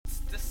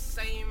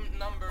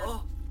number.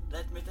 Oh,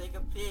 let me take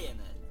a pee in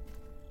it.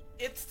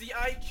 It's the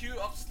IQ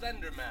of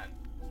Slenderman.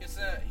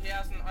 He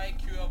has an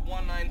IQ of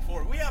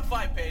 194. We have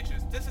 5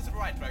 pages. This is the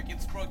right track.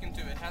 It's broken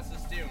too. It has a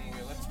steering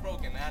wheel. It's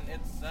broken and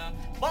it's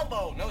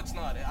Volvo. No, it's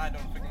not. I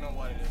don't freaking know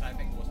what it is. I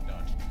think it was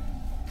Dodge.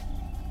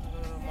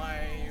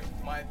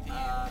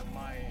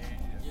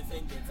 You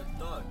think it's a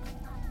dog?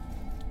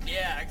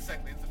 Yeah,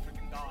 exactly. It's a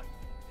freaking dog.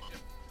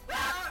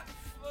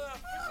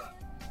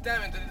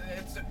 Damn it!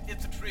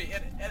 It's a tree.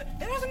 It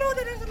has a note.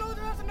 It has a note.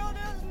 It has a note. It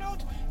has a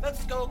note.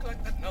 Let's go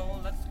collect that.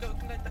 No, let's go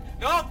collect that.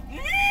 No.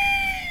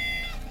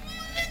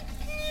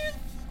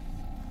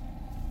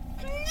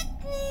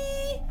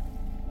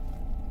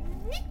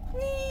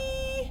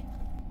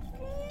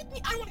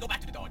 I want to go back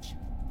to the Dodge.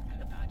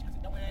 Hello, Dodge. How's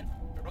it going?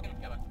 You're broken.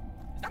 Yeah, but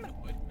is that metal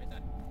wood? Where's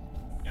that?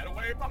 Get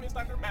away from me,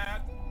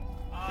 Slenderman!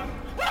 Damn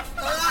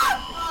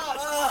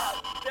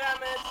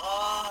it!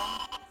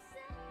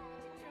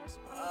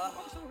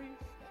 I'm sorry.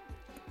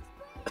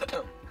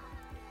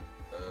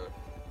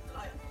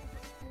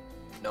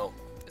 No,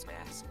 it's my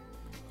ass.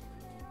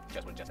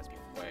 Just as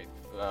beautiful. Wait,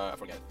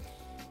 forget it.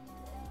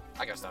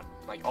 I gotta start.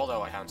 Like,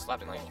 although I haven't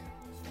slept in like.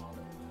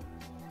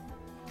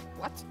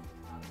 What?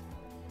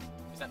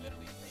 Is that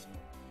literally the name?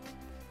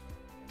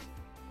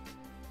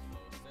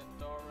 Close the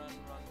door and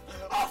run.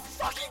 Oh,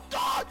 fucking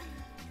dog!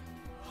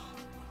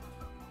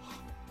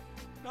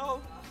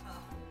 No.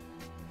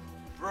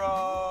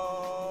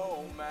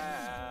 Bromance.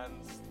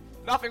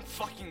 Nothing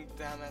fucking,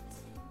 damn it.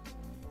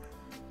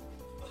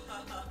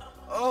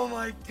 Oh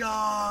my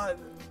god.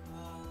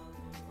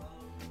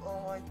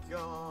 Oh my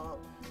god.